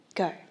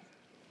Go.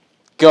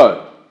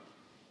 Go.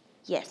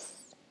 Yes.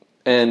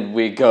 And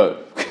we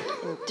go.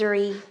 In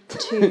 3,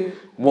 2,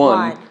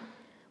 One. 1.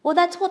 Well,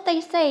 that's what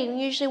they say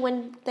usually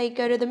when they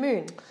go to the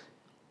moon.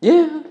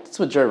 Yeah, that's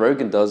what Joe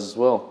Rogan does as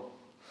well.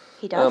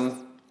 He does?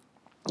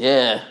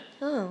 Yeah.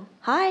 Oh,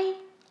 hi.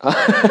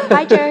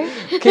 Hi, Joe.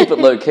 Keep it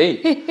low key.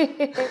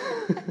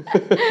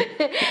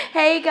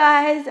 Hey,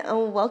 guys,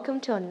 and welcome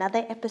to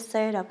another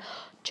episode of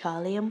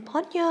Charlie and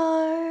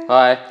Ponyo.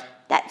 Hi.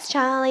 That's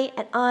Charlie,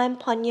 and I'm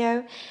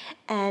Ponyo.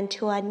 And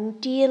to our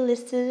dear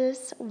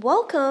listeners,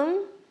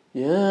 welcome.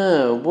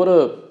 Yeah, what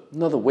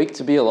another week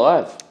to be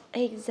alive.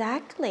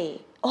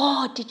 Exactly.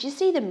 Oh, did you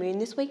see the moon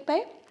this week,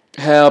 babe?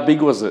 How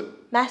big was it?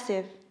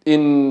 Massive.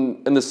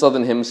 In the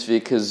southern hemisphere,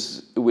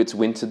 because it's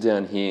winter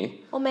down here.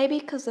 Or maybe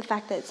because the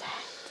fact that it's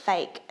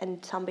fake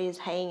and somebody's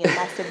hanging a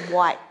massive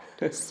white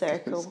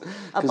circle above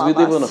us. Because we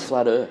live on a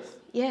flat earth.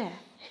 Yeah.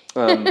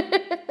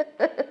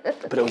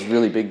 But it was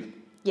really big.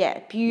 Yeah,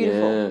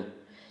 beautiful.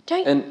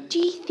 Yeah. Do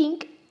you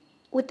think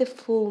with the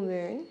full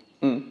moon,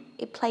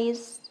 it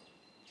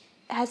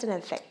has an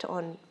effect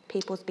on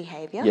people's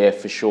behaviour? Yeah,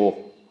 for sure.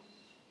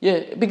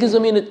 Yeah, because I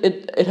mean,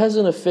 it has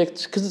an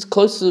effect because it's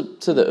closer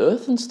to the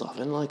earth and stuff,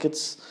 and like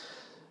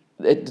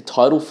the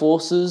tidal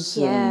forces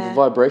and the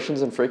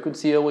vibrations and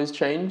frequency always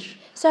change.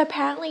 So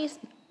apparently,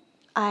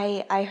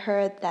 I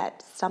heard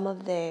that some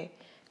of the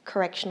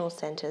correctional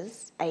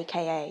centres,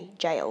 aka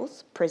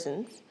jails,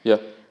 prisons, Yeah.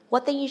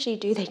 what they usually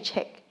do, they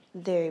check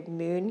the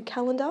moon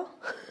calendar.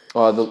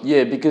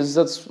 Because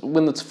that's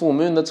when it's full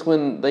moon. That's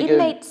when they go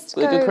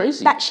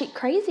crazy. Batshit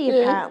crazy,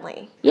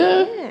 apparently.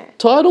 Yeah.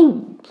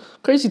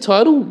 Crazy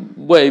tidal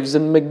waves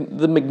and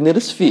the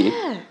magnetosphere.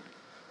 Yeah.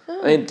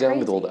 Oh, I ain't down crazy.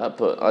 with all that,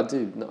 but I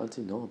do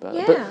know about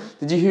it. Yeah. But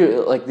did you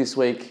hear like this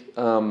week?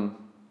 El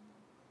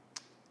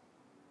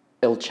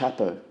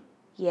Chapo.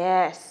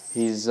 Yes.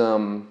 He's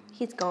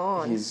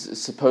gone. He's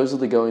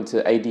supposedly going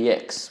to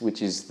ADX,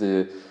 which is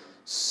the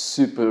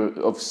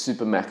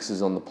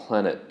supermaxes on the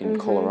planet in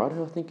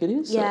Colorado, I think it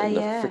is. Yeah, in the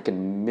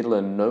freaking middle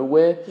of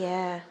nowhere.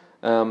 Yeah.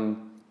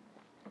 And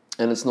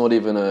it's not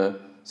even a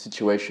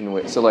situation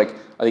where... So, like,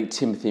 I think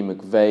Timothy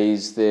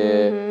McVeigh's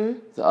there.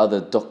 The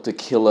other Dr.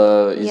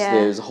 Killer is there.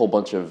 There's a whole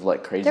bunch of,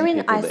 like, crazy people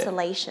there. They're in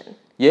isolation.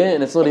 Yeah,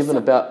 and it's not even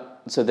about...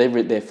 So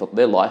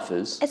they're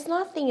lifers. It's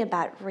nothing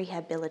about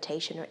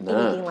rehabilitation or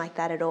anything like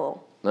that at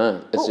all.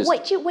 No, it's just...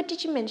 What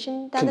did you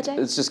mention the other day?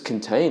 It's just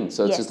contained,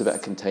 so it's just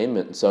about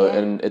containment. So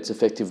and it's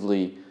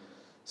effectively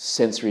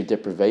sensory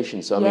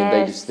deprivation. So I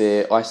mean,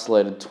 they're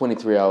isolated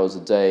 23 hours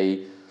a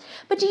day.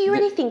 But do you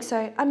really think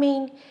so? I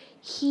mean,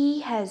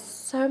 he has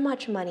so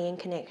much money and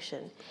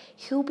connection.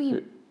 He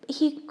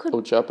could.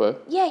 El Chapo.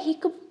 Yeah, he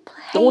could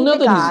pay the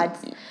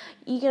guards.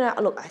 You're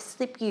gonna look. I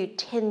slip you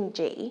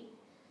 10G.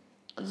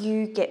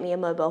 You get me a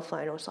mobile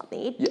phone or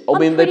something.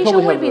 I'm pretty sure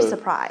we'd be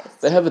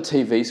surprised. They have a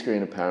TV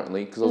screen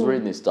apparently, because I was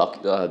reading this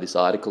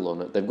article on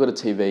it. They've got a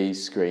TV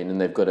screen and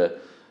they've got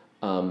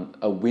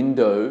a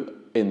window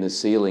in the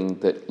ceiling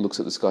that looks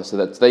at the sky.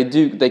 So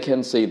they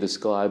can see the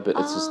sky, but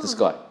it's just the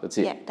sky. That's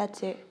it. Yeah,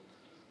 that's it.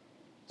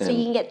 So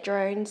you can get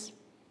drones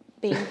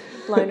being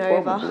blown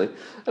over. Probably.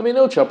 I mean,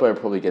 El Chapo would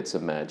probably get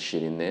some mad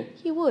shit in there.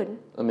 He would.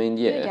 I mean,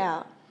 yeah. No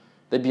doubt.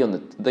 They'd be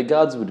the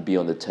guards would be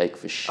on the take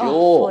for sure.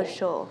 Oh, for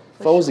sure.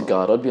 If I was a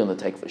guard, I'd be on the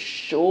take for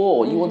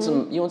sure. You want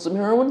some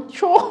heroin?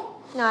 Sure.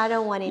 No, I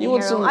don't want any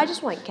heroin. I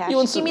just want cash.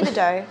 Give me the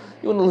dough.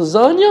 You want a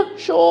lasagna?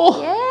 Sure.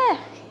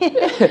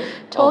 Yeah.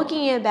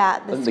 Talking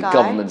about the sky. The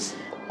government's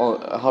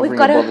hovering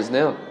above us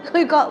now.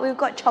 We've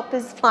got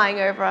choppers flying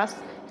over us.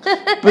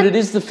 But it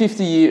is the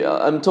 50-year...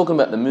 I'm talking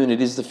about the moon.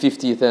 It is the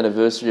 50th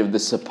anniversary of the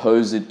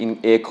supposed, in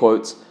air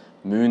quotes,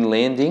 moon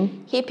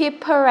landing. Hip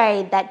hip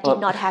parade. That did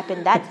not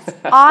happen.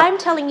 I'm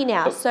telling you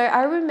now. So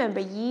I remember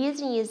years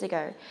and years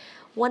ago,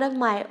 one of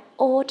my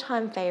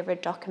all-time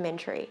favourite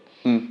documentary.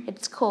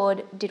 It's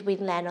called "Did We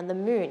Land on the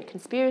Moon?"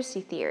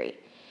 Conspiracy theory.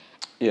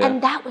 Yeah.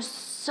 And that was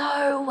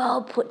so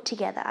well put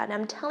together. And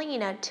I'm telling you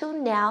now, till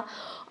now,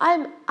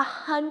 I'm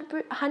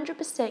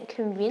 100%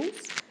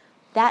 convinced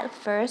that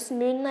first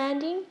moon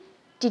landing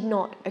did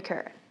not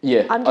occur.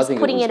 Yeah, I'm just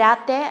putting it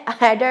out there.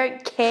 I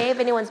don't care if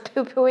anyone's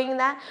poo-pooing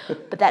that,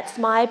 but that's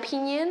my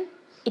opinion.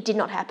 It did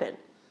not happen.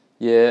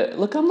 Yeah,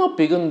 look, I'm not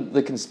big on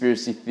the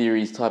conspiracy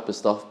theories type of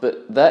stuff,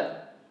 but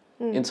that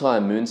entire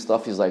moon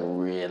stuff is like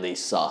really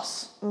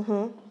sus.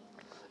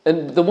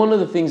 And one of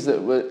the things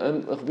that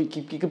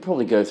you could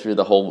probably go through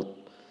the whole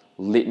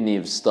litany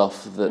of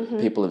stuff that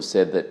people have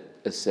said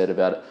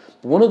about it.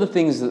 But one of the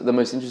things the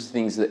most interesting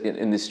things that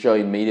in the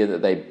Australian media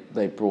that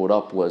they brought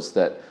up was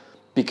that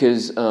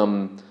because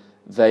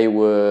they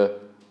were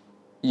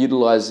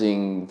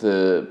utilising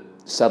the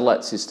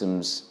satellite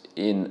systems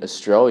in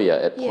Australia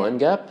at Pine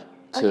Gap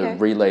to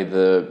relay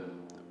the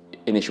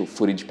initial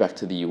footage back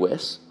to the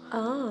US.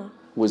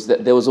 Was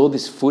that there was all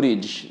this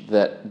footage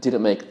that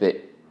didn't make the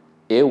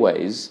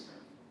airways,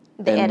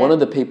 and one of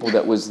the people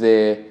that was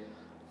there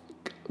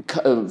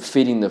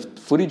feeding the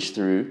footage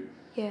through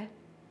there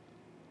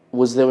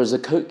was a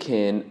Coke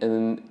can,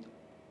 and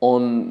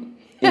on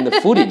in the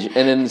footage,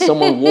 and then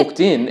someone walked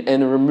in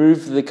and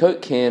removed the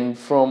Coke can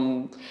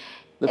from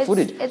the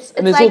footage. It's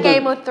and there's like all the-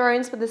 Game of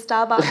Thrones with the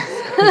Starbucks.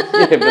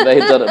 yeah, but they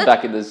had done it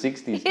back in the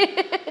 60s.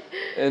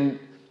 And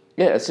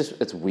yeah,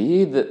 it's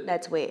weird that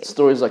That's weird.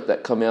 stories like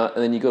that come out,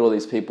 and then you got all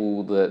these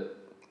people that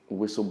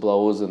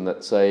whistleblowers and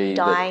that say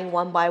Dying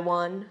one by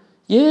one.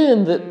 yeah,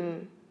 and that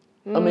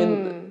I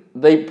mean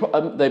they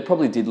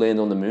probably did land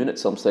on the moon at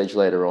some stage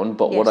later on,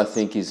 but what I Yes.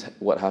 think is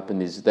what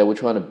happened is they were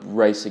trying to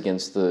race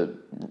against the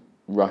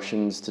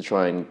Russians to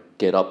try and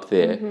get up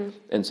there,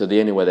 and so the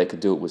only way they could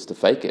do it was to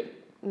fake it.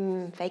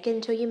 Fake it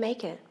until you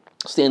make it.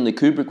 Stanley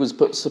Kubrick was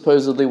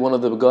supposedly one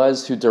of the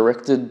guys who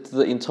directed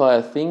the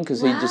entire thing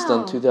because he'd just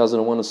done Wow.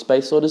 2001: A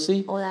Space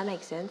Odyssey. Oh, that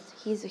makes sense.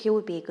 He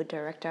would be a good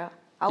director.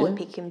 I would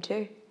pick him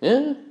too.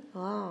 Yeah,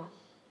 Wow.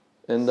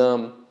 and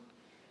oh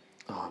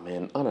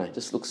man, I don't know, it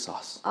just looks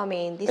sus. I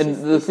mean,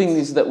 The thing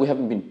is that we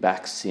haven't been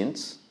back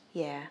since.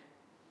 yeah.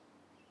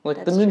 Like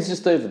That's the moon's true.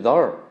 just over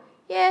there.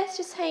 Yeah, it's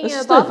just hanging It's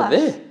just above over us.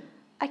 there.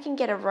 I can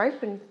get a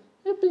rope and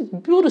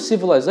Build a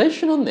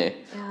civilization on there.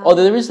 Yeah. Oh,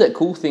 there is that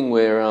cool thing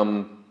where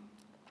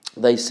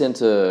they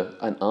sent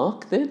an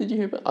ark there. Did you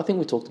hear about? I think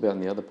we talked about it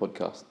in the other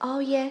podcast. oh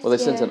yes, Well, they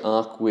sent an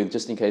ark with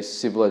just in case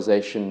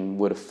civilization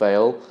were to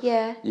fail,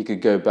 yeah. you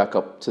could go back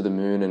up to the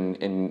moon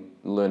and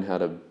learn how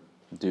to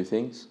do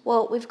things.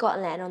 Well, we've got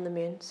land on the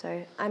moon, so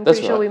I'm That's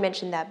pretty sure right. we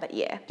mentioned that. But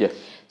yeah, Yeah.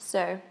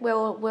 so we're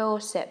all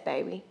set,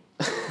 baby.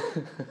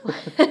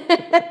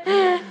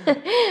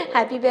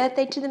 Happy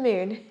birthday to the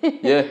moon.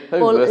 Yeah. Happy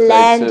Or birthday to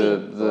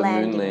landing. the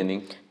moon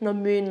landing. No,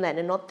 moon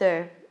landing, not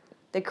the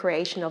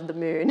creation of the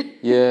moon.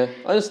 Yeah.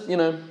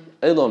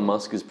 Elon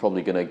Musk is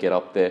probably going to get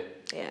up there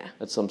Yeah.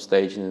 at some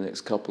stage in the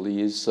next couple of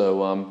years.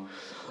 So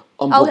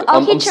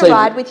I'll hitch a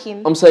ride with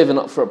him. I'm saving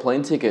up for a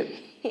plane ticket.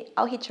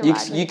 I'll hitch a You,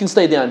 ride. you can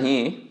stay down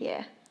here.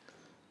 Yeah.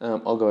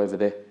 I'll go over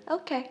there.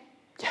 Okay.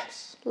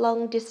 Yes.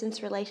 Long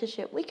distance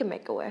relationship. We can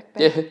make it work.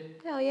 Babe.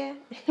 Yeah. Oh yeah.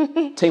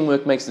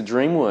 Teamwork makes the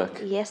dream work.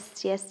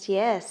 Yes, yes,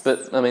 yes.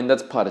 But I mean,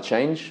 that's part of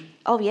change.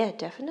 oh yeah,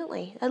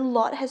 definitely. A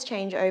lot has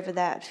changed over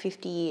that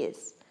 50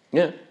 years.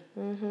 Yeah.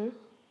 Mm-hmm.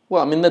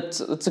 Well, I mean,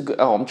 that's a good.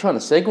 Oh, I'm trying to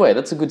segue.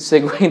 That's a good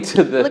segue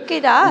into the Look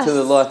at us. into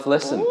the life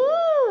lesson.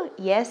 Ooh,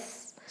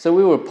 yes. So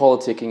we were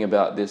politicking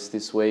about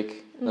this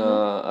week.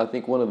 Mm-hmm. I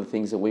think one of the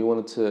things that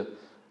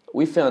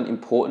we found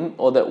important,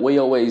 or that we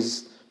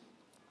always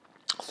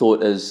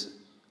thought as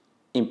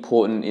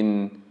important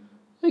in,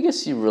 I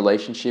guess, your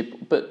relationship,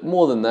 but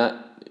more than that,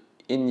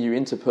 in your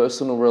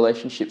interpersonal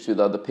relationships with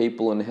other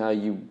people and how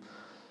you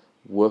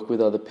work with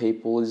other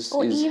people is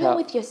Even how,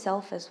 with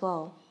yourself as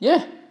well.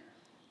 yeah,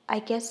 I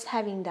guess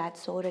having that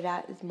sorted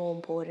out is more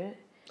important.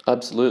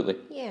 absolutely.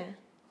 Yeah.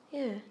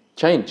 Yeah.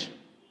 Change.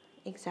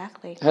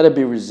 Exactly. How to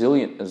be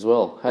resilient as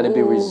well. How to be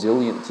Ooh.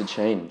 resilient to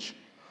change.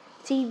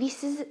 See,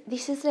 this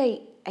is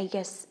I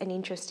guess an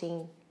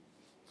interesting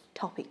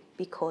topic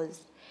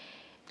because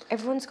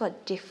everyone's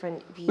got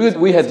different views.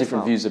 We on had this as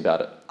different well. views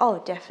about it.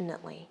 Oh,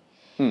 definitely.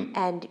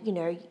 And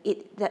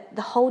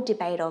the whole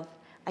debate of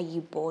are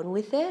you born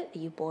with it? Are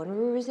you born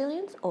with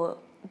resilience, or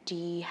do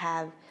you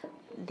have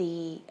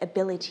the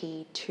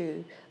ability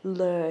to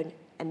learn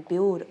and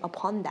build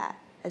upon that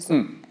as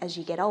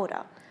you get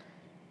older?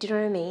 Do you know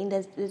what I mean?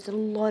 There's a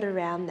lot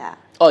around that.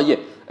 Oh, yeah.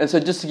 And so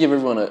just to give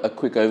everyone a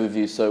quick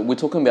overview, so we're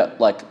talking about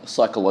like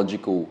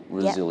psychological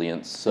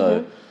resilience.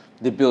 So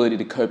the ability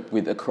to cope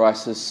with a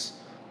crisis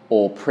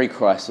or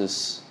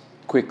pre-crisis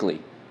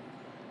quickly.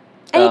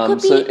 And it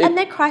could be, so and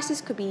that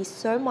crisis could be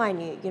so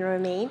minute. You know what I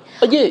mean?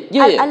 Oh,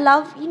 yeah. I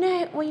love,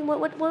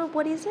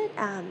 what is it?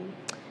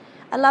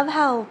 I love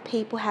how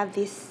people have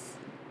this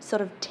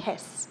sort of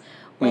tests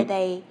where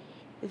they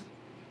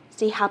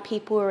see how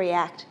people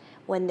react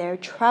when they're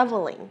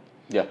traveling.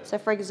 Yeah. So,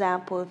 for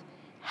example,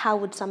 how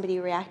would somebody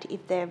react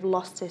if they've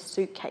lost their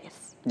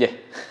suitcase? Yeah.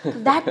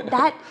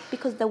 That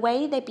because the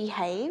way they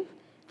behave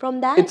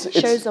from that It's-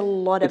 shows a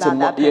lot it's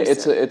about that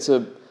person.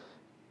 Yeah,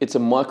 it's a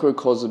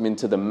microcosm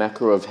into the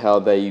macro of how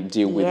they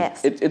deal with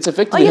Yes. it's Oh,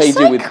 effectively you're how you so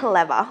deal with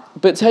clever.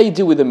 but it's how you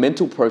deal with the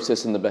mental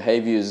process and the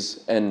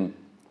behaviors and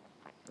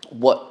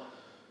what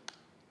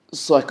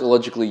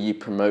psychologically you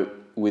promote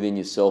within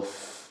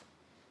yourself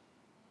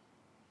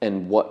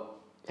and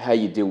how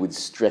you deal with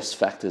stress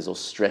factors or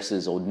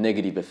stresses or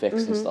negative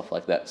effects and stuff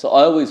like that. So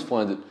I always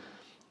find it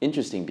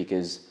interesting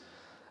because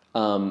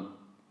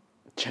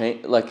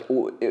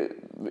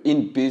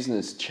in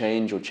business,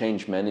 change or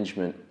change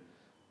management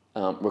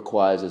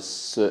requires a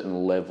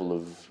certain level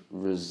of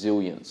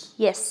resilience.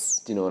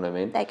 Yes, Do you know what I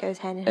mean? that goes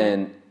hand in hand.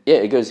 And yeah,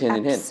 it goes hand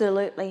in hand.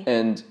 Absolutely.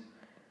 And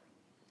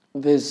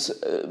there's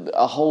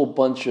a whole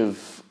bunch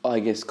of, I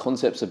guess,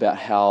 concepts about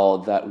how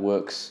that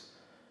works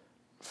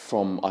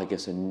from, I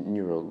guess, a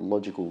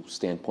neurological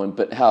standpoint,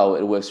 but how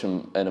it works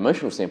from an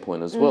emotional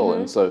standpoint as well.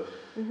 And so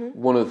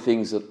one of the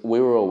things that we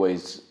were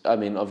always,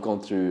 I've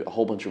gone through a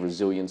whole bunch of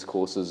resilience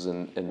courses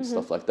and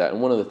stuff like that.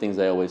 And one of the things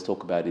they always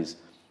talk about is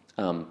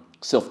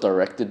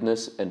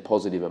self-directedness and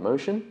positive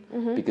emotion,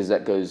 because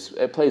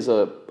it plays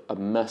a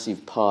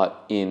massive part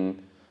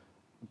in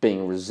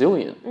being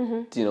resilient.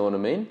 Do you know what I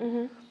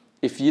mean?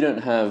 If you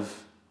don't have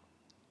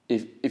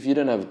if you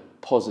don't have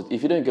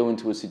if you don't go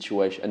into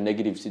a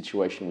negative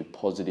situation with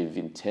positive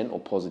intent or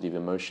positive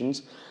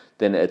emotions,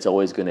 then it's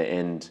always going to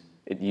end.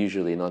 It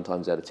usually 9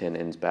 times out of 10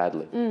 ends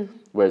badly.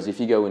 Whereas if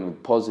you go in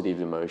with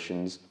positive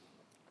emotions,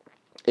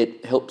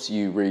 it helps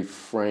you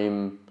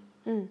reframe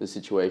the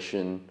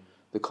situation,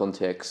 the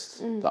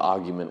context, the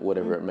argument,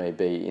 whatever it may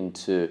be,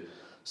 into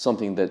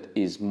something that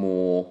is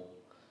more,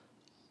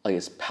 I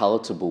guess,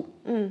 palatable.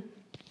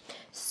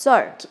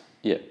 So.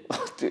 Yeah.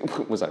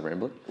 Was I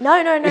rambling? No,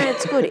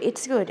 it's good.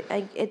 It's good.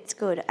 It's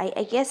good.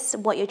 I guess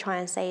what you're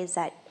trying to say is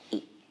that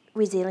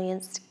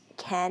resilience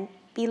can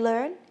be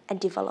learned and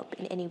developed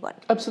in anyone.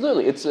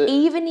 Absolutely.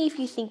 Even if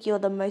you think you're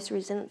the most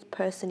resilient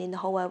person in the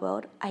whole wide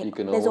world, you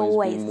can there's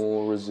always be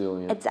more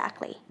resilient.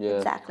 Exactly. Yeah.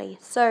 Exactly.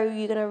 So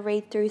you're going to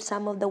read through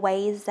some of the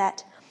ways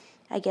that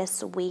I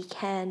guess we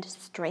can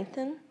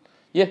strengthen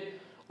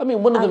I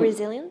mean, one of our them...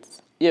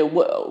 resilience. Yeah,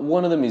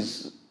 one of them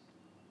is...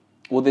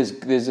 Well,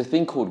 there's a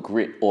thing called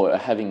grit, or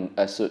having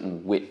a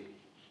certain wit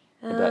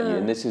about you.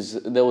 And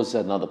there was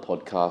another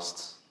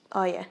podcast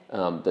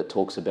that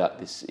talks about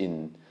this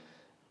in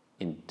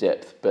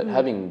depth. But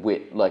having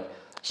wit, like...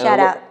 Shout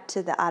out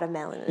to the Art of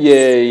Manliness.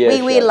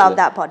 Yeah. We love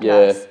that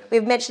podcast. Yeah.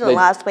 We've mentioned it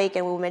last week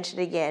and we'll mention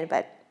it again,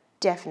 but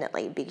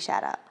definitely big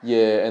shout out.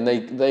 Yeah, and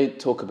they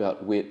talk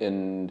about wit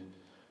and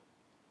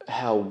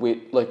how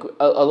wit... Like,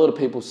 a lot of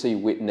people see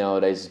wit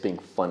nowadays as being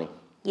funny.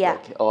 Yeah.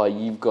 Like,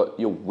 you've got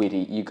a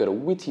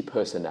witty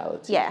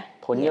personality. Yeah.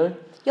 Ponyo. Yeah.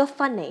 You're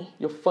funny.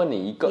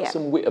 You've got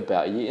some wit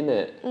about you,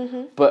 innit?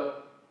 Mm-hmm.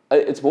 But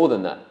it's more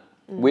than that.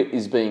 Wit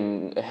is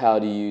being, how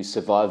do you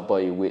survive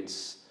by your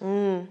wits?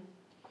 You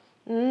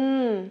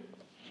know,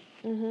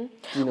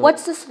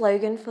 What's the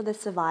slogan for the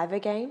Survivor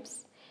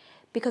Games?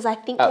 Because I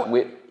think...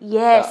 Outwit.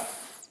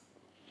 Yes.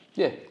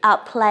 Yeah.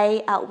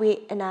 Outplay,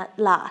 outwit, and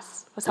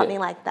outlast, or something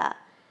like that.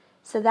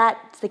 So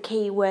that's the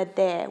key word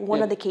there.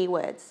 One of the key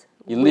words.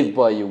 You live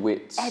by your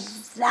wits.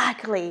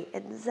 Exactly.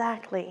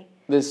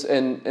 This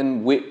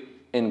and wit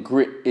and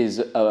grit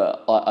is,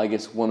 I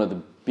guess, one of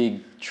the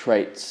big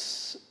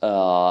traits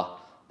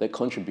that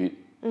contribute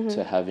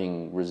to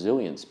having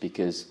resilience.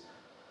 Because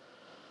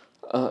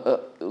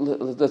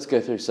let's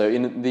go through. So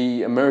in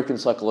the American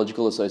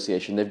Psychological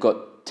Association, they've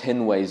got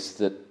 10 ways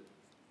that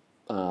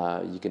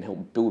you can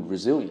help build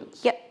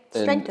resilience. Yep,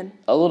 strengthen. And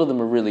a lot of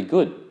them are really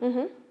good.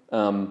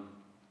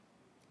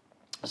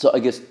 So I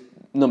guess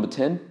number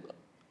 10.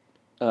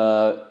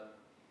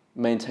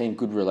 Maintain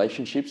good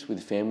relationships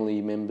with family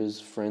members,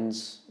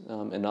 friends,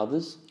 and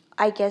others.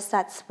 I guess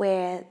that's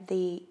where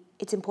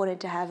it's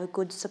important to have a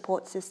good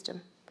support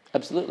system.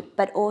 Absolutely.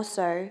 But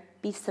also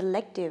be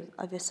selective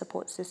of your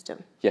support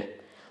system. Yeah.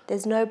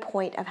 There's no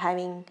point of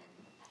having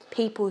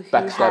people who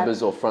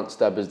backstabbers or front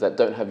stabbers that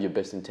don't have your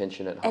best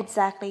intention at heart.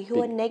 Exactly,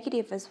 who are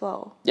negative as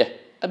well. Yeah,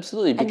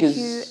 absolutely. Because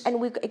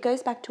it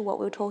goes back to what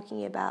we were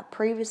talking about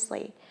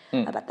previously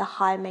about the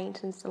high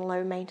maintenance and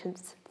low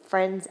maintenance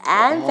friends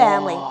and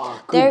family.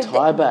 Good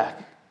tie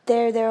back.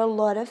 There are a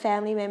lot of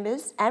family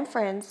members and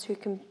friends who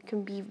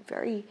can be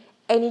very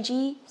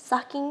energy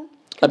sucking,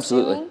 consuming.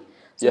 Absolutely.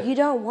 So you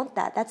don't want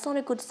that. That's not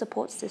a good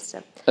support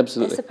system.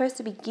 Absolutely. They're supposed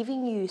to be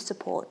giving you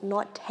support,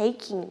 not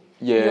taking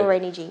your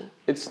energy.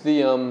 It's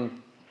the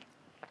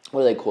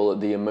what do they call it?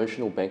 The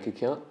emotional bank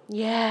account.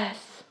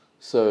 Yes.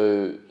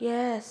 So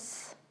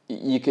yes.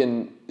 You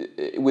can,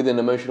 with an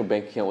emotional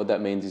bank account, what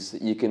that means is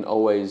that you can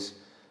always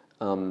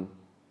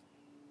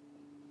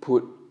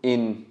put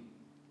in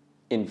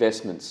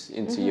investments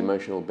into your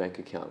emotional bank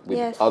account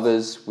with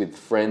others, with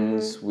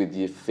friends, with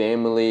your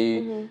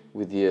family,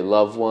 with your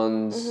loved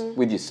ones,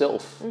 with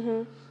yourself.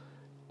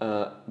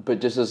 But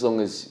just as long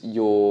as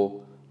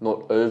you're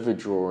not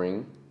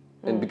overdrawing,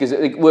 and because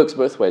it works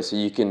both ways, so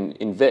you can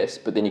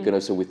invest, but then you can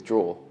also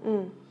withdraw.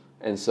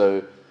 And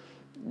so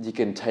you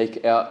can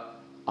take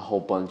out a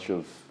whole bunch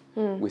of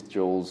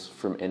withdrawals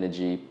from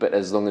energy, but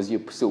as long as you're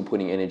still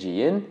putting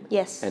energy in,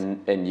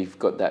 and you've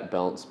got that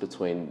balance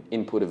between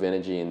input of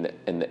energy and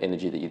the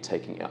energy that you're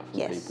taking out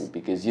from people,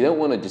 because you don't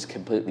want to just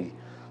completely,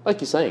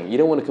 like you're saying, you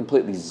don't want to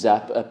completely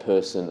zap a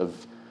person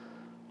of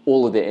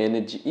all of their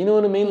energy. You know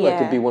what I mean? Like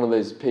to be one of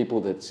those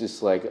people that's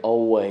just like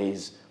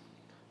always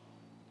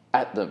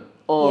at them.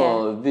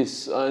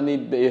 This, I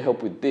need your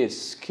help with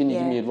this. Can you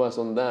give me advice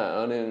on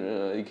that?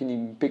 Can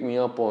you pick me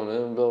up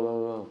on blah, blah,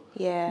 blah.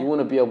 Yeah. You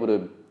want to be able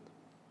to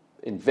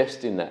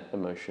invest in that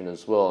emotion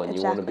as well, and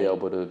you want to be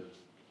able to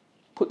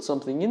put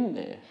something in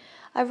there.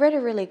 I read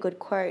a really good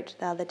quote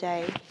the other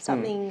day,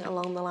 something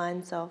along the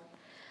lines of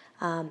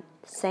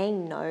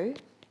saying no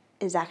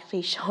is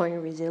actually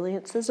showing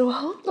resilience as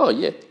well. Oh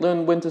yeah,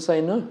 learn when to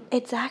say no.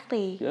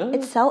 Exactly. Yeah.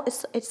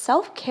 It's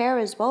self-care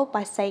as well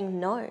by saying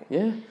no.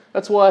 Yeah,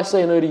 that's why I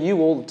say no to you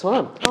all the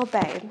time. Oh,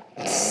 babe.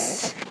 I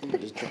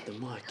just dropped the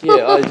mic.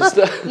 Yeah, I just...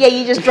 yeah,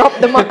 you just dropped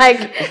the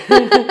mic.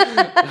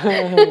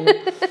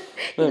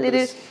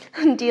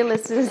 Dear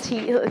listeners,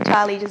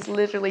 Charlie just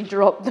literally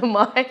dropped the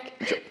mic.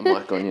 Dropped the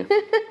mic on you.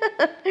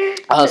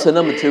 So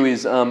number 2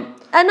 is... No,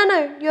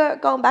 you're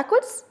going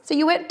backwards? So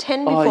you went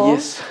 10 before. Oh,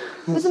 yes.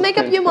 Does it make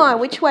up your mind?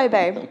 Which way,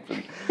 babe?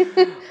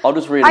 I'll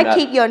just read it out. I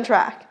keep you on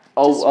track.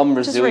 I'm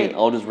just resilient. read.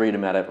 I'll just read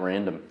them out at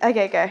random.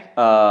 Okay,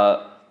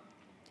 go.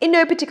 In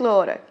no particular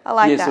order. I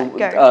like that.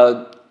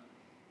 Go.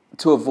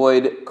 To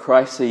avoid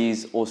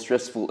crises or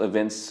stressful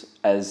events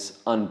as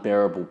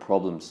unbearable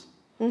problems.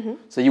 Mm-hmm.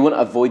 So you want to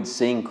avoid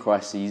seeing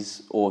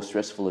crises or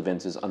stressful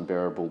events as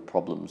unbearable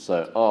problems.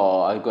 So,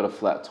 I've got a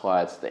flat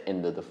tire. It's the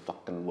end of the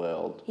fucking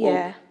world. Yeah.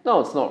 Well, no,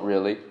 it's not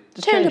really.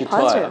 Just Turn change to your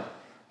tire positive.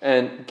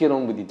 and get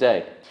on with your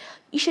day.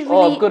 You should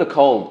really... I've got a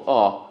cold.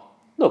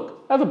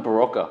 Look, have a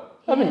Berocca.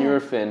 Have a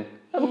Nurofen.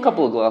 Have a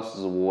couple of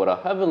glasses of water.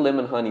 Have a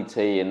lemon honey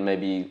tea and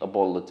maybe a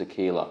bottle of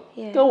tequila.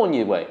 Yeah. Go on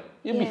your way.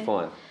 You'll be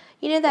fine.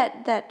 You know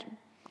that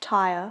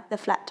tire, the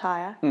flat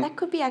tire, that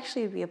could be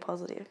actually be a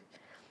positive.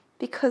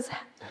 Because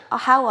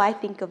how I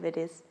think of it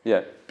is,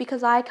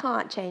 because I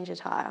can't change a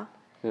tire,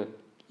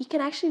 you can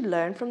actually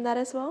learn from that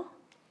as well.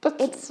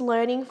 It's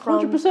learning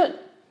from 100%.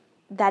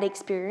 that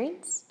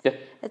experience. Yeah.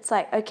 It's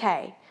like,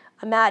 okay,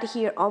 I'm out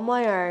here on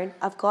my own.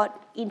 I've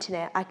got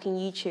internet. I can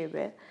YouTube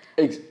it.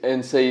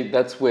 And see,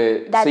 that's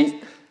where...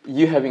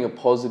 you having a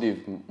positive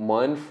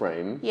mind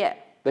frame... Yeah.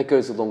 That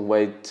goes a long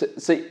way.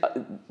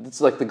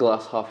 It's like the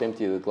glass half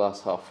empty or the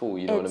glass half full.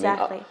 You know what I mean?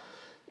 Exactly.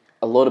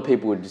 A lot of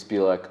people would just be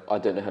like, I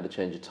don't know how to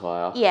change a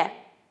tire. Yeah.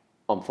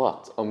 I'm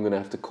fucked. I'm going to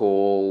have to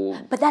call...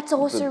 But that's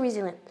also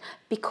resilient,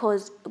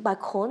 because by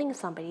calling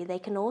somebody, they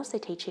can also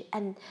teach you.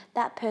 And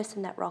that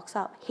person that rocks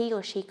up, he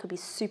or she could be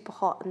super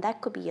hot, and that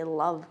could be your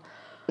love.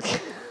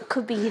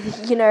 Could be,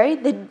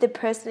 the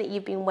person that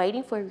you've been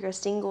waiting for if you're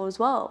single as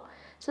well.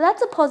 So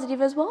that's a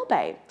positive as well,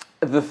 babe.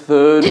 The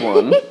third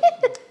one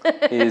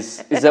is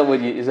that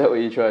what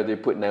you try to do?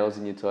 Put nails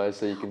in your tires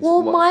so you can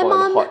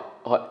find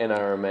hot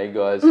NRMA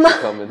guys to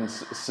come and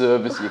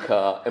service your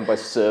car. And by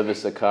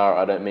service a car,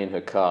 I don't mean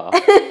her car.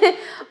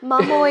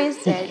 Mum always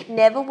said,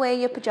 never wear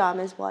your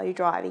pajamas while you're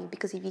driving,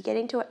 because if you get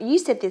into you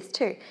said this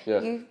too.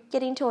 Yeah. You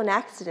get into an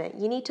accident,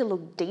 you need to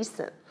look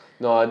decent.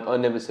 No, I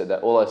never said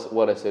that.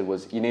 What I said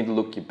was you need to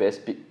look your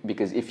best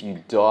because if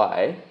you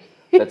die,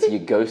 that's your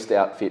ghost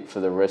outfit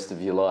for the rest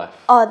of your life.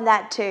 Oh, and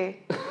that too.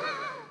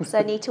 So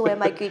I need to wear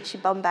my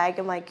Gucci bum bag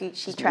and my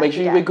Gucci tracky. Make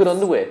sure you wear good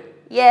underwear.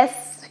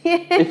 Yes.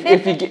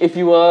 if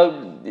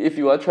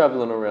you are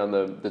traveling around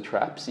the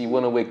traps, you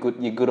want to wear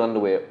your good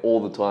underwear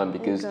all the time,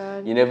 because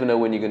you never know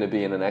when you're going to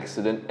be in an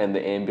accident and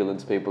the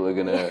ambulance people are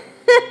going to...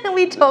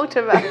 We talked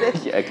about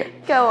this. Yeah, okay.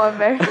 Go on,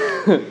 babe.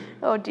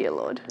 Oh, dear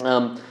Lord.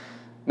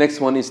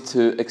 Next one is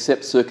to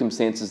accept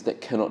circumstances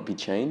that cannot be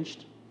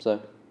changed. So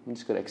you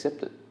just got to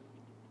accept it.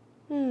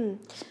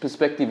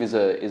 Perspective is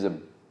a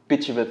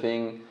bitch of a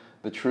thing.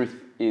 The truth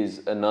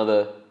is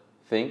another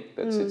thing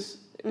that sits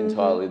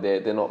entirely there.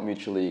 They're not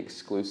mutually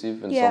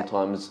exclusive, and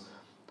sometimes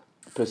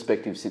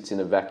perspective sits in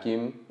a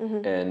vacuum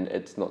and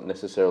it's not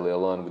necessarily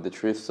aligned with the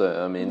truth.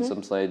 So, I mean,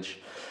 some stage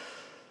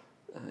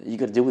you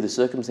got to deal with the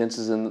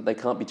circumstances and they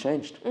can't be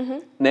changed.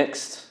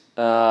 Next,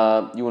 you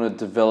want to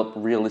develop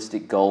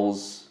realistic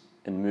goals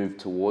and move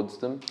towards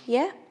them.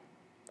 Yeah,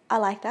 I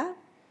like that.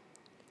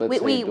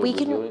 We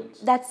can.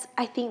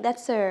 I think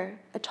that's a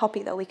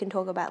topic that we can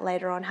talk about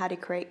later on, how to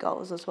create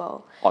goals as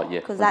well. Oh yeah,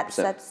 because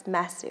that's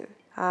massive.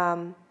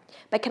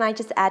 But can I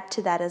just add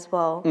to that as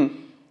well?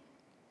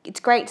 It's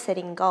great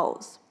setting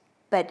goals,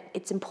 but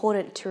it's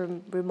important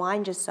to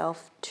remind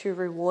yourself to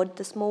reward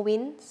the small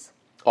wins.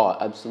 Oh,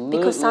 absolutely.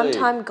 Because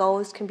sometimes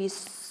goals can be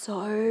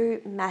so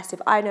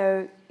massive. I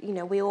know,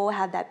 we all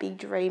have that big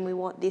dream. We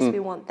want this, we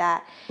want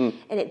that, and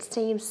it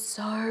seems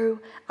so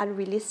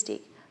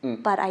unrealistic.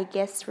 But I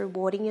guess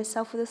rewarding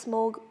yourself with the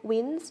small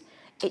wins,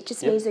 it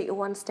just means that you're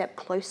one step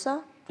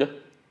closer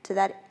to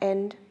that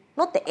end.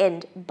 Not the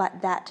end,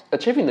 but that.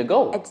 Achieving the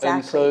goal.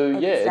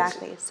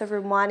 Exactly. And so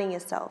reminding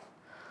yourself.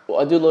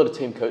 Well, I do a lot of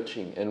team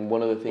coaching, and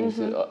one of the things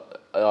that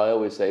I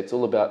always say, it's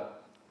all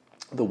about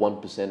the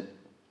 1%.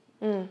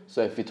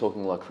 So if you're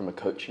talking like from a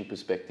coaching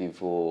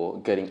perspective or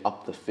getting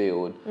up the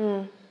field,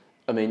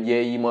 I mean,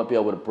 you might be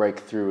able to break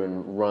through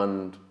and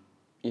run,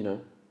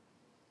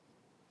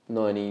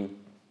 90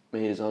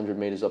 meters, 100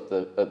 meters up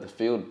the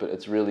field, but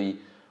it's really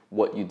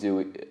what you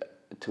do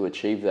to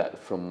achieve that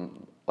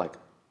from like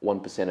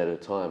 1% at a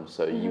time.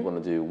 So you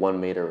want to do 1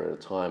 meter at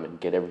a time and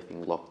get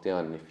everything locked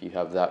down. And if you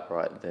have that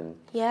right, then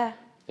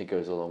it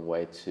goes a long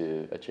way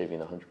to achieving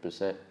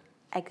 100%.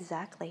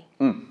 Exactly.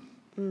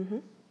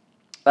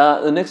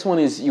 The next one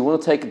is you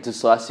want to take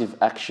decisive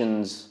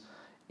actions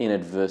in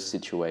adverse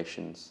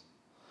situations.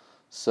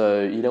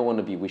 So you don't want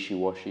to be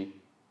wishy-washy.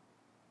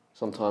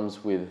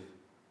 Sometimes with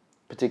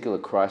particular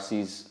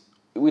crises,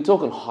 we're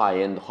talking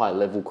high-end,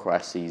 high-level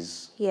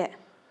crises. Yeah.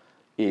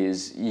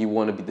 Is you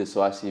want to be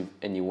decisive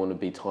and you want to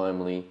be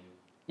timely,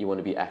 you want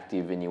to be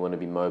active and you want to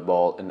be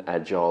mobile and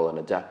agile and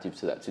adaptive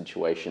to that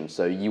situation.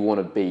 So you want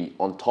to be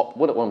on top.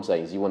 What I'm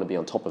saying is you want to be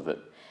on top of it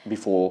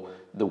before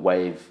the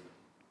wave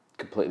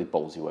completely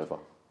bowls you over.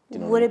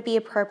 Would it be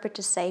appropriate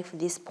to say for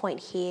this point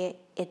here,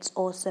 it's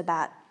also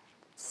about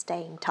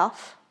staying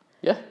tough?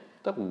 Yeah,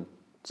 double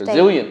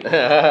resilient.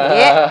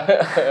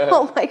 Yeah.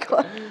 Oh my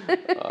God.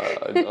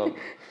 I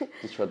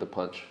just tried to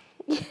punch.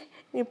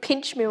 You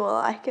pinch me more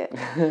like it.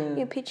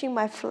 You're pinching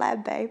my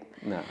flab, babe.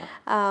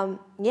 No.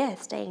 Yeah,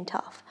 staying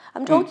tough.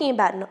 I'm talking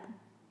about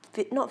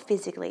not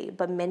physically,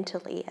 but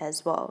mentally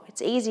as well.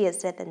 It's easier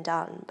said than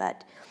done,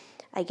 but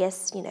I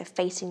guess,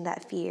 facing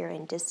that fear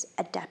and just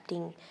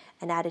adapting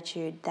an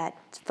attitude that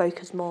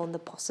focuses more on the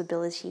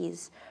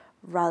possibilities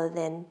rather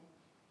than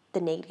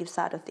the negative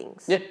side of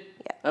things. Yeah.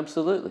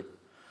 Absolutely.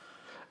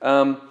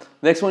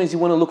 Next one is you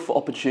want to look for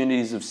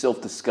opportunities of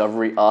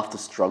self-discovery after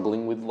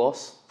struggling with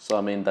loss. So,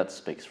 I mean, that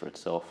speaks for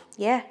itself.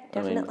 Yeah,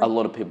 definitely. I mean, a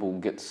lot of people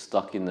get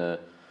stuck in the,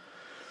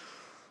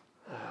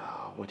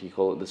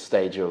 the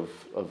stage of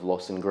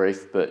loss and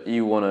grief, but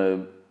you want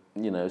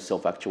to,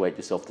 self-actuate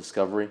your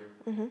self-discovery.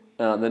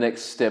 The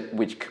next step,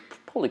 which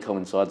probably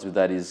coincides with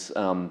that, is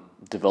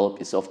develop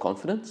your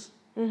self-confidence.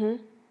 So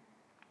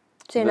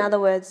in other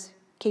words,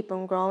 keep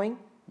on growing?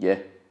 Yeah,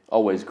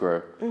 always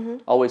grow.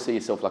 Always see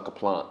yourself like a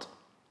plant.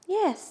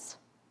 Yes.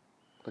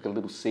 Like a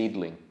little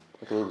seedling,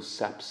 like a little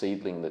sap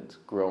seedling that's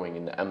growing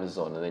in the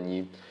Amazon, and then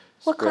you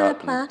What kind of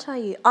plant are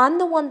you? I'm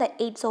the one that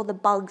eats all the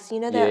bugs,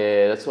 that...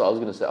 Yeah, that's what I was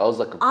going to say. I was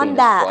like a Venus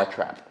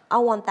flytrap. I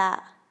want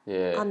that.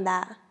 Yeah. I'm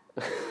that.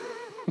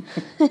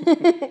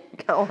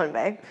 Go on,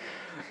 babe.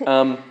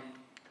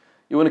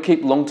 You want to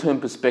keep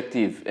long-term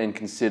perspective and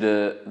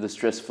consider the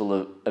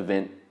stressful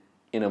event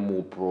in a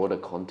more broader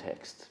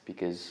context,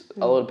 because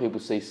a lot of people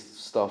see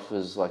stuff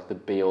as like the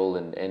be-all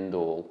and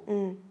end-all.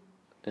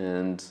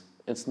 And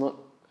it's not,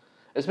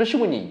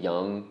 especially when you're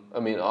young. I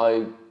mean,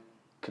 I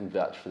can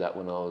vouch for that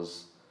when I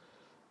was,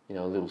 a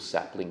little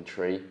sapling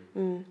tree.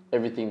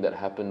 Everything that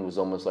happened was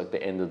almost like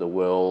the end of the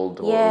world,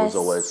 or it was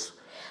always...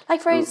 Like,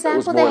 for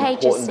example, the HSC. It was more HSC.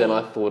 important than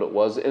I thought it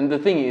was. And the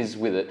thing is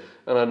with it,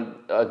 and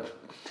I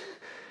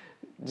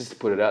just to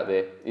put it out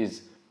there,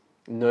 is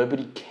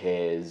nobody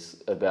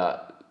cares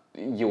about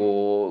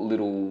your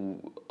little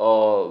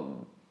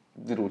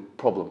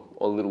problem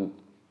or little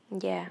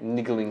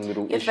niggling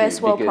little issue. Your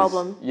first world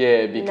problem.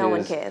 Yeah, because no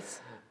one cares.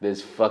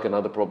 There's fucking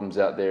other problems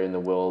out there in the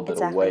world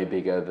that are way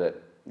bigger, that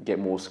get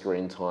more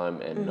screen time,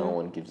 and no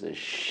one gives a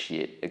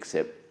shit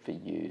except for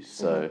you.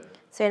 So,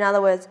 So in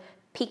other words,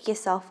 pick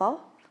yourself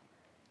up.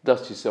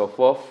 Dust yourself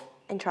off.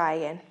 And try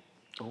again.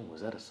 Oh,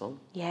 was that a song?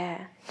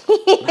 Yeah.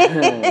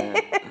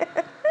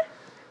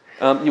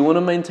 You want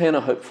to maintain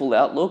a hopeful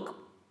outlook.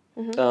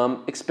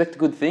 Expect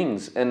good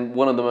things. And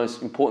one of the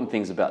most important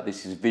things about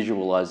this is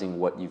visualizing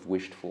what you've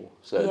wished for.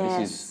 So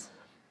this is,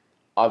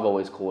 I've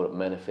always called it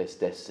manifest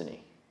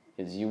destiny.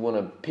 Is you want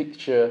to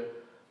picture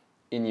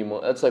in your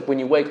mind. It's like when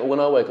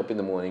I wake up in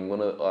the morning,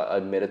 when I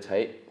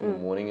meditate in the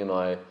morning, and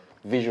I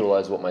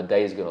visualize what my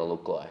day is going to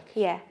look like.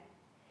 Yeah.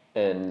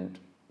 And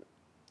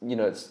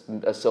it's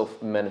a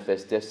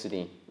self-manifest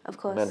destiny. Of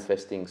course.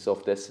 Manifesting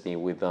self-destiny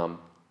with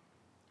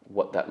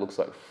what that looks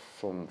like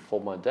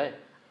for my day.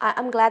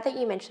 I'm glad that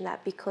you mentioned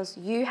that, because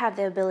you have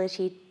the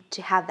ability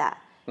to have that,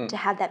 to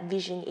have that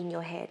vision in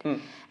your head.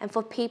 And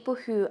for people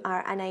who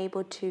are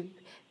unable to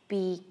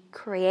be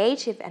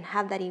creative and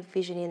have that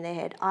vision in their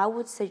head, I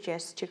would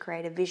suggest to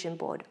create a vision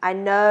board. I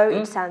know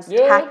it sounds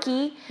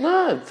tacky.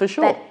 No, for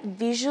sure. But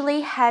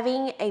visually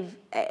having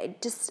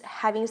just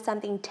having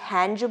something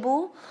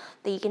tangible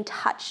that you can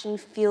touch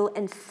and feel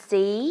and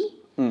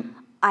see,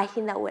 I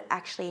think that would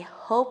actually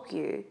help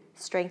you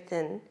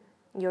strengthen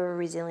your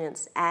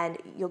resilience and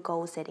your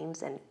goal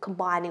settings, and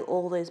combining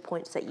all those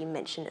points that you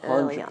mentioned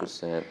earlier.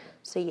 100%.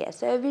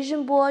 So a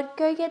vision board,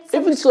 go get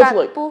some Even stuff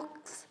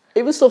scrapbooks.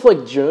 Even stuff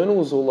like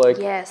journals or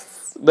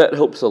that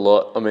helps a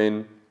lot. I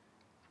mean,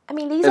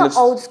 these are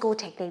old school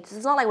techniques.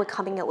 It's not like we're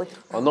coming up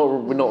with... we're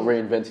not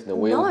reinventing the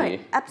wheel here.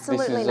 No,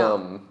 absolutely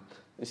not.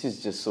 This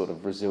is just sort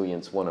of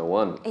resilience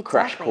 101, Exactly.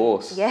 crash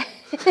course. Yeah.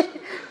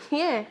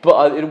 Yeah.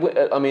 But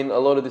a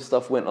lot of this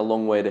stuff went a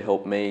long way to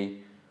help me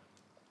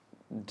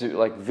do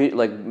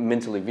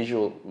mentally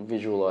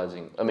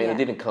visualizing. It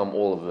didn't come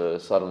all of a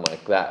sudden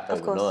like that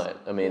overnight.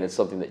 It's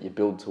something that you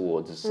build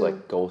towards. It's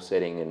like goal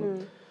setting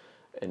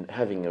and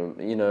having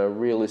a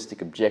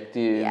realistic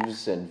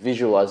objectives and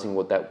visualizing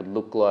what that would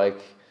look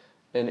like,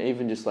 and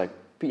even just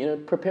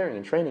preparing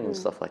and training and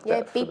stuff like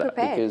that. Be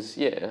prepared. Because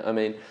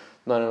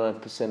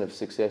 99% of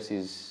success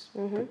is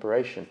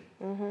preparation.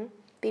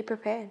 Be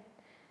prepared.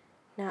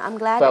 No, I'm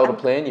glad. Fail to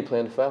plan, you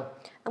plan to fail.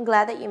 I'm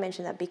glad that you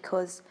mentioned that,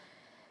 because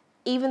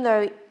even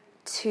though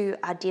to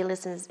our dear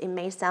listeners it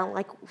may sound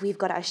like we've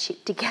got our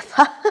shit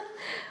together,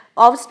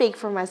 I'll speak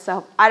for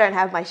myself. I don't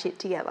have my shit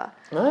together.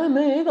 No,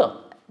 me either.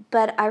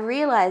 But I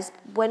realized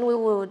when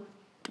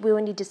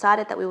we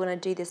decided that we want to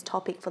do this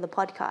topic for the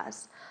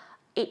podcast,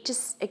 it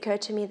just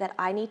occurred to me that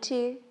I need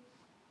to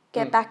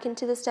get back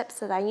into the steps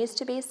that I used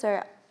to be.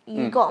 So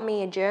you got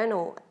me a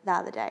journal the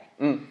other day.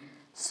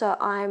 So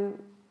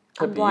I'm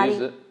writing.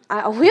 Use it.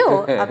 I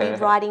will. I'll be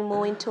writing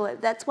more into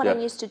it. That's what I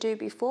used to do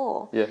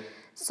before. Yeah.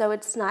 So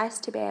it's nice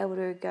to be able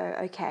to go,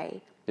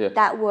 okay,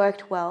 that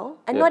worked well.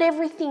 And Yeah.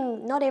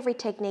 not every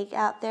technique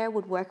out there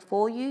would work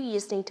for you. You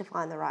just need to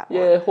find the right one.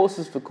 Yeah,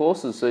 horses for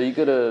courses. So you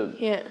gotta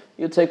Yeah.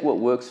 you take what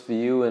works for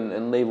you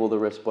and leave all the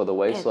rest by the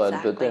wayside.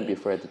 But don't be Exactly.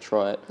 afraid to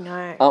try it.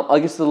 No. I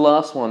guess the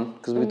last one,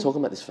 because we've been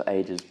talking about this for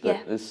ages, but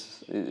Yeah.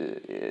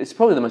 it's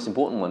probably the most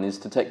important one, is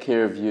to take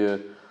care of your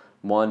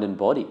mind and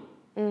body.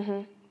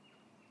 Mm-hmm.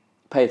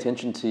 Pay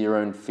attention to your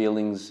own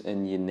feelings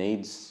and your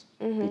needs,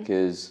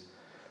 because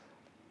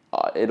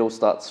it all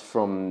starts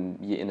from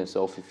your inner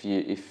self. If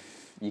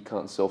you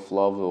can't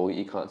self-love or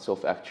you can't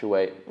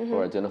self-actuate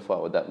or identify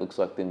what that looks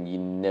like, then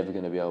you're never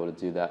going to be able to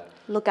do that.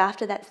 Look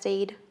after that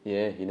seed.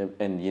 Yeah,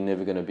 and you're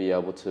never going to be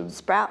able to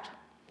Sprout.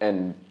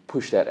 and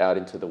push that out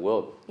into the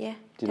world. Yeah.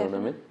 Do you know what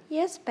I mean?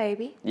 Yes,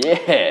 baby.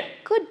 Yeah.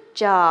 Good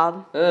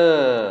job.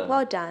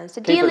 Well done.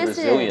 So, Keep dear it listeners,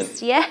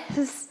 resilient.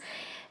 yes.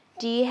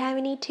 Do you have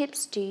any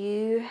tips? Do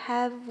you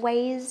have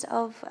ways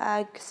of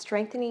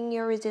strengthening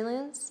your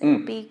resilience? It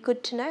would be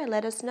good to know.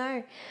 Let us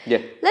know. Yeah.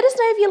 Let us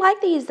know if you like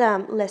these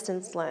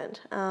lessons learned.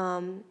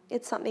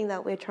 It's something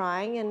that we're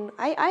trying, and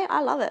I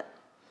love it.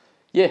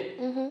 Yeah.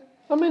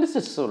 I mean, it's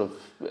just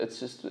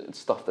it's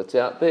stuff that's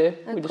out there.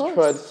 We just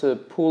tried to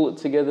pull it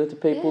together to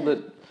people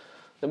that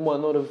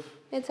might not have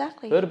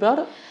Exactly. heard about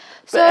it.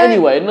 So- But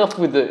anyway, enough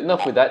with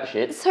that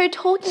shit. So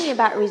talking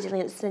about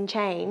resilience and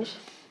change,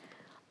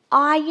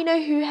 you know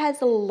who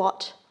has a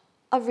lot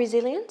of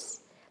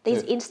resilience?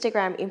 These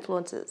Instagram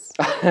influencers.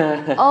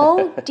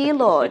 Oh dear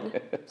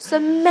Lord. So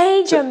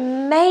major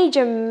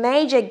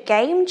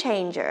game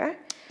changer.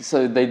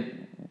 So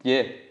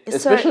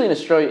especially in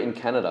Australia and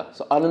Canada.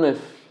 So I don't know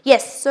if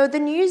Yes, so the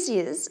news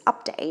is,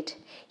 update,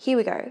 here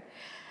we go.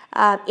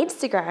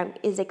 Instagram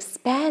is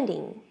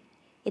expanding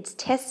its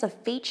tests of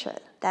feature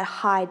that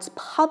hides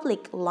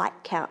public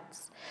like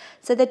counts.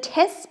 So the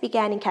tests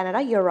began in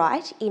Canada, you're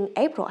right, in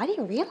April. I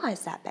didn't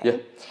realise that, babe. Yeah.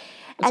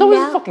 It's And always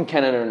now- fucking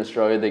Canada and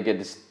Australia. They get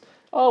this.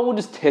 Oh, we'll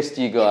just test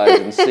you guys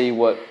and see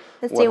what.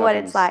 Let's see what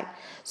it's happens.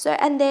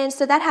 like.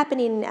 So that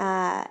happened in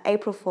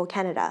April for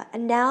Canada,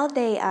 and now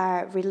they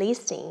are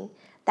releasing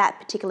that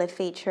particular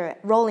feature,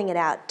 rolling it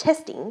out,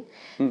 testing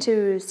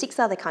to 6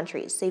 other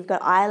countries. So you've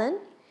got Ireland,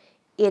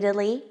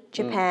 Italy,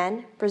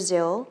 Japan,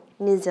 Brazil,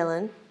 New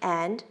Zealand,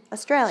 and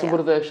Australia. So what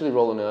are they actually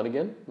rolling out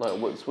again? Like,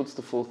 what's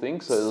the full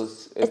thing? So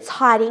It's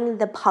hiding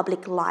the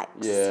public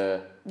likes. yeah.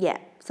 Yeah,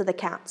 so the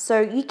count. So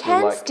you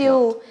can like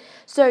still,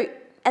 so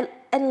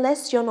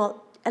unless you're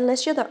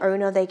the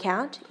owner of the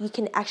account, you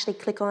can actually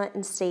click on it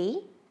and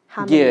see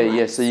how many Yeah, likes.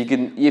 yeah. So you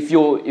can, if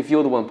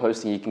you're the one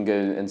posting, you can go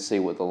and see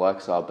what the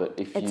likes are. But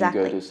if you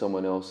Exactly. go to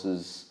someone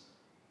else's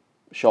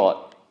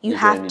shot, You can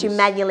have only to just-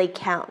 manually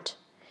count.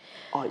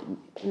 Oh,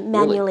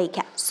 Manually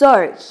count.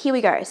 So here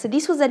we go. So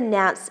this was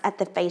announced at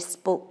the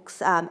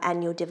Facebook's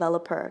annual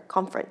developer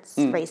conference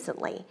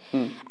recently,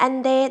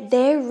 and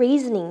their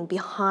reasoning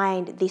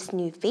behind this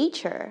new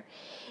feature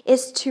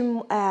is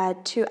to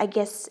I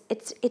guess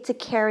it's a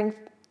caring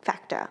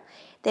factor.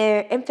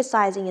 They're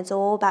emphasizing it's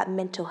all about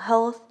mental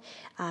health.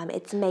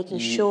 It's making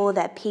sure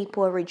that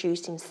people are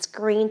reducing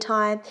screen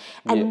time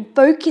and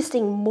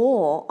focusing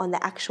more on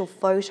the actual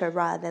photo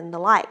rather than the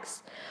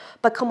likes.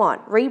 But come on,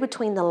 read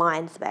between the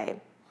lines, babe.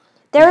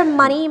 They're a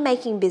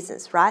money-making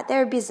business, right?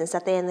 They're a business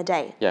at the end of the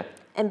day. Yeah.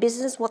 And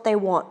business, what they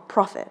want,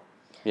 profit.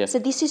 Yeah. So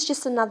this is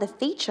just another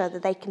feature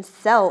that they can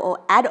sell or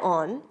add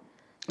on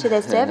to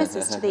their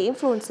services, to the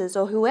influencers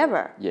or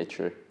whoever. Yeah,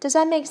 true. Does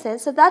that make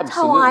sense? So that's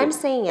how Absolutely. I'm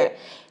seeing it.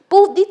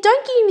 Don't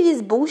give me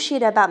this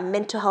bullshit about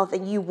mental health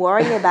and you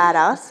worrying about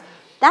us.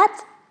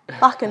 That's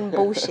fucking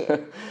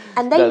bullshit.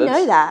 And they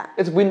know that.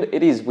 It's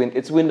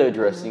window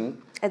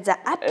dressing. It's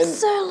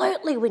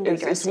absolutely window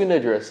It's dressing. window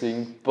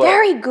dressing, but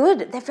Very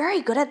good. They're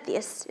very good at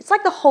this. It's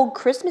like the whole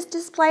Christmas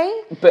display.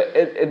 But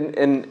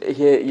and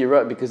here you're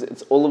right, because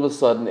it's all of a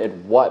sudden it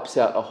wipes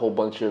out a whole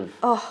bunch of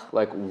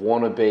like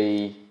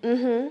wannabe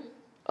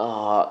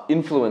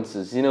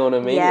influencers. You know what I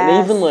mean?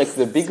 And even like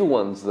the bigger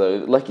ones,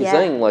 though, like you're Yeah.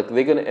 saying, like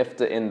they're gonna have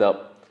to end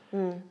up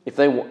if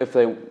they want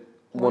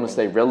to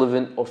stay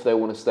relevant or if they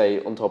want to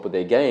stay on top of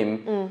their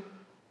game.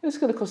 It's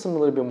gonna cost them a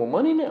little bit more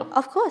money now.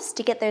 Of course,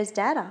 to get those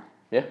data.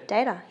 Yeah.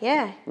 Data,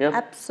 yeah. Yeah.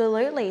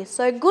 Absolutely.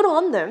 So good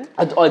on them.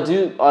 I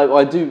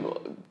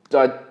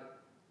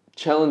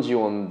challenge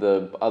you on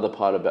the other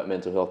part about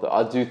mental health.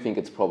 I do think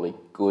it's probably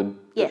good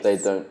that they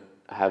Yes. don't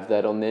have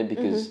that on there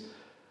because,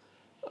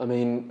 I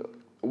mean,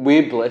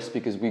 we're blessed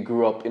because we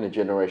grew up in a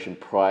generation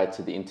prior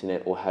to the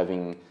internet or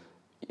having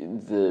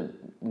the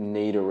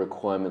need or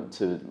requirement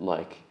to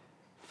like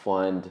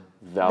find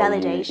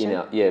value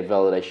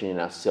validation in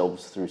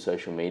ourselves through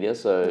social media.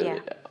 So, Yeah.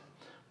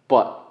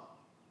 but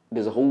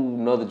there's a whole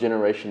nother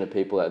generation of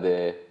people out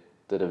there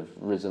that have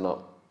risen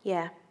up.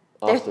 Yeah.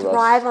 They After us.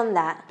 thrive on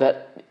that.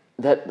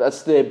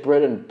 That's their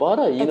bread and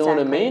butter. You know what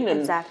I mean? And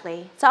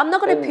exactly. So I'm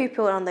not going to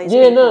poo-poo on those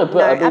yeah, people. no,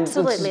 but I mean,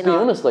 absolutely let's just be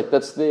not. honest. Like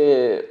that's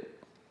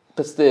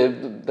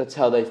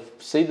how they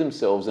see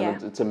themselves, and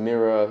Yeah. it's a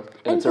mirror and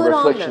And it's a good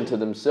on reflection them. to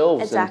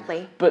themselves.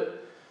 Exactly.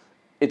 But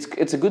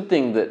it's a good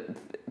thing that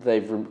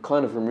they've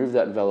kind of removed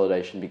that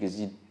validation because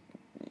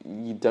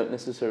you don't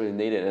necessarily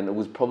need it, and it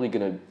was probably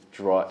going to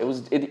drive.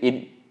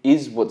 It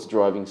is what's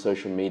driving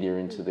social media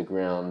into the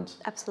ground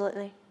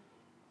Absolutely.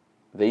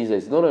 these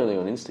days. Not only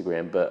on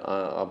Instagram, but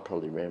I'm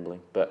probably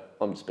rambling, but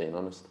I'm just being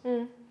honest.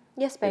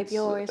 Yes, babe,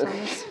 you're always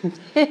honest.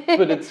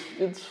 But it's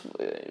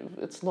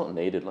not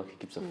needed. Like, it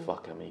gives a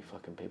fuck how many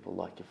fucking people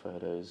like your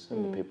photos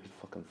and the people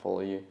fucking follow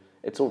you.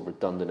 It's all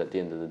redundant at the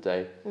end of the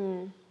day.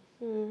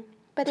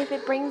 But if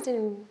it brings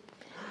in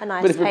a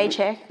nice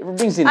paycheck, if it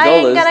brings in I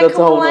ain't dollars, gonna that's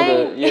a whole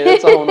complain. other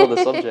that's a whole other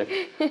subject.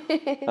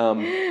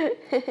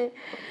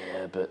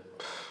 But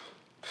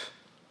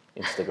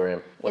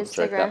Instagram, what a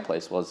joke that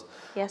place was.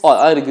 Yes.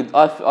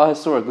 I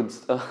saw a good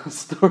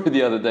story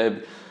the other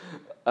day.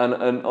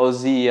 An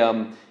Aussie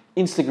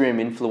Instagram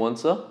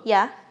influencer.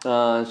 Yeah.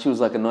 She was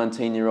like a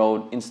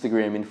 19-year-old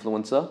Instagram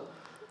influencer.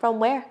 From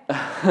where?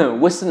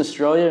 Western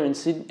Australia in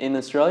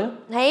Australia.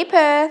 Hey,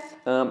 Perth.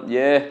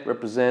 Yeah,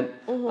 represent.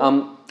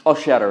 I'll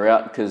shout her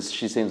out because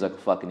she seems like a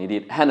fucking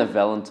idiot. Hannah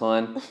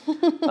Valentine.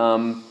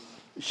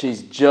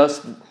 She's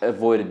just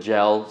avoided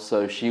jail,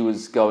 so she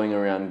was going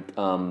around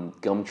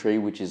Gumtree,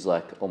 which is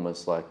like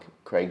almost like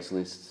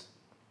Craigslist.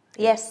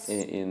 Yes.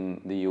 In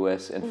the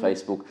US and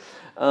Facebook.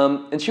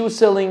 And she was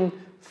selling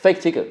fake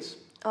tickets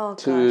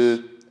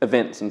to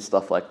events and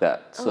stuff like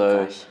that.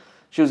 So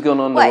she was going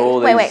on to all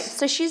these... Wait.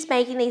 So she's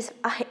making these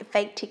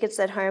fake tickets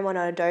at home on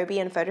Adobe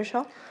and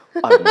Photoshop?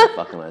 I have no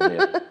fucking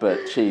idea.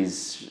 But she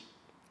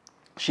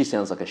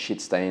sounds like a shit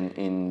stain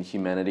in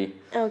humanity.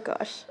 Oh,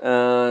 gosh.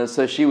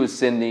 So she was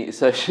sending...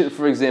 So,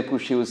 for example,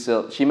 she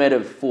made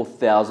over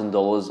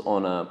 $4,000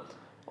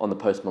 on the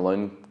Post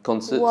Malone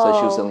concert. Whoa. So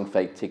she was selling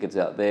fake tickets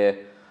out there.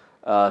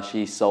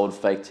 She sold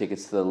fake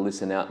tickets to the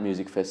Listen Out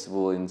Music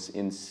Festival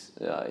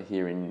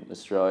here in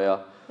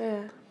Australia.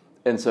 Yeah.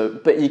 And so,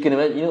 but you can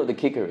imagine, you know what the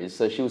kicker is?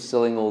 So she was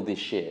selling all this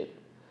shit,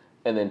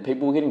 and then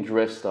people were getting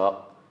dressed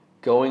up,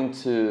 going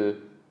to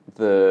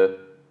the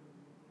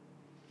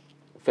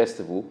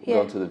festival,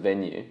 going to the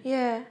venue,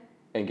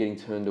 and getting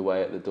turned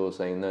away at the door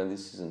saying, no,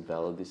 this isn't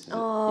valid, this isn't,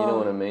 you know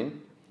what I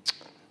mean?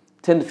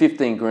 10 to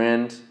 15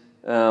 grand.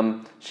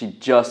 She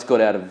just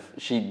got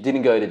she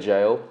didn't go to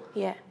jail.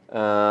 Yeah.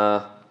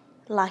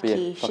 Lucky.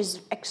 Yeah, she's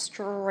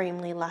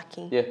extremely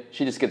lucky. Yeah,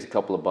 she just gets a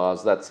couple of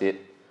bars, that's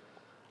it.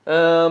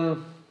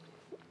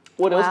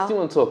 What else do you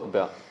want to talk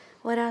about?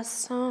 What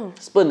else?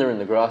 Splendour in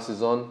the Grass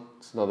is on.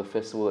 It's another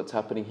festival that's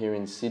happening here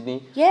in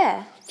Sydney.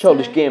 Yeah.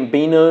 Childish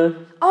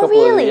Gambino. Oh, couple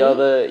really? of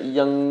the other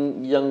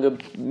younger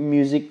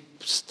music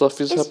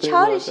stuff is happening. Is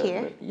Childish like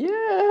here?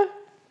 Yeah.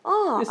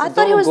 Oh, I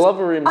thought he was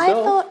Glover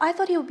himself. I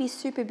thought he would be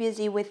super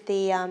busy with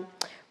the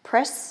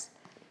press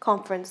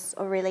conference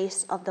or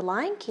release of The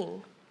Lion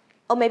King.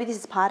 Or maybe this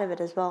is part of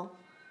it as well.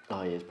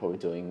 Oh yeah, he's probably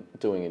doing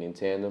it in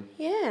tandem.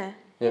 Yeah.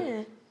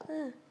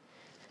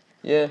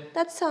 Yeah.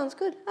 That sounds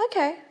good.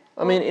 Okay.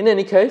 I mean, in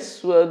any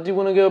case, do you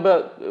want to go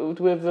about? Do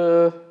you have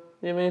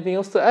anything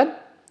else to add?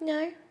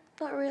 No,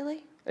 not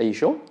really. Are you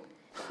sure?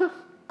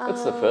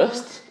 That's the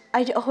first.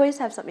 I always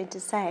have something to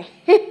say.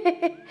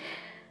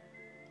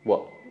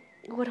 What?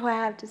 What do I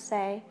have to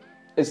say?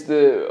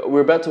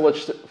 We're about to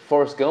watch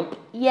Forrest Gump.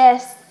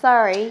 Yes,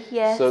 sorry,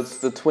 yes. So it's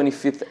the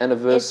 25th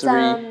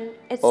anniversary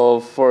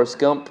of Forrest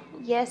Gump.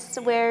 Yes,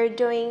 we're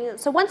doing...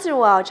 So once in a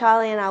while,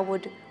 Charlie and I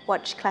would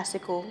watch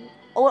classical...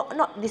 Or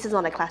not, this is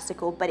not a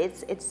classical, but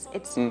it's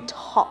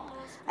top,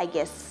 I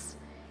guess.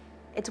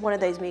 It's one of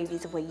those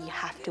movies where you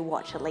have to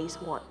watch at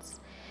least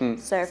once.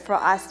 So for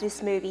us,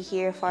 this movie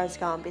here, Forrest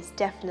Gump, is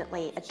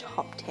definitely a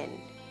top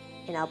 10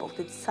 in our book.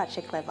 It's such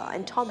a clever...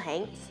 And Tom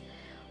Hanks,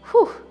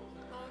 whew.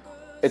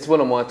 It's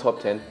one of my top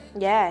 10.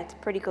 Yeah, it's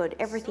pretty good.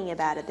 Everything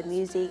about it. The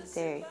music,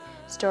 the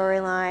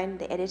storyline,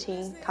 the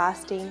editing,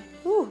 casting.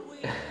 Ooh.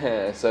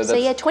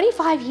 So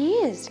 25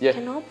 years. Yeah,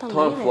 Cannot believe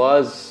time it.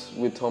 flies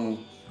with Tom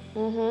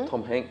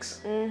Hanks.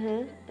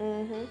 So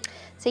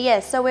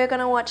we're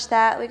going to watch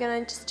that. We're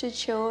going to just to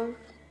chill.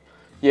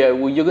 Yeah,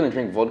 well, you're going to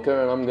drink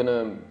vodka and I'm going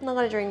to... I'm not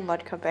going to drink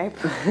vodka, babe.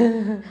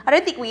 I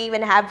don't think we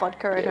even have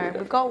vodka at home.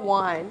 We've got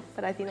wine,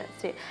 but I think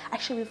that's it.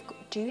 Actually,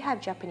 do have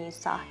Japanese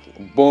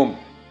sake. Boom.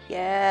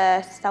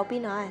 Yes, that'll be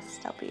nice.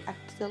 That'll be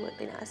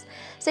absolutely nice.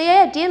 So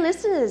yeah, dear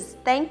listeners,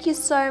 thank you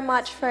so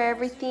much for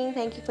everything.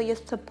 Thank you for your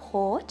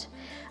support.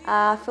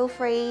 Feel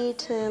free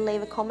to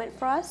leave a comment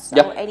for us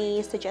or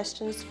any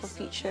suggestions for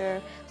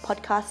future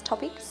podcast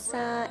topics.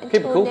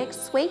 Until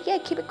next week,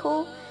 keep it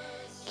cool.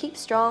 Keep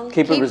strong.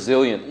 Keep it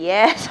resilient.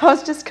 Yes, I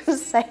was just going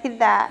to say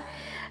that.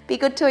 Be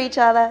good to each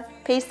other.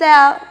 Peace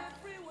out.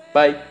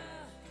 Bye.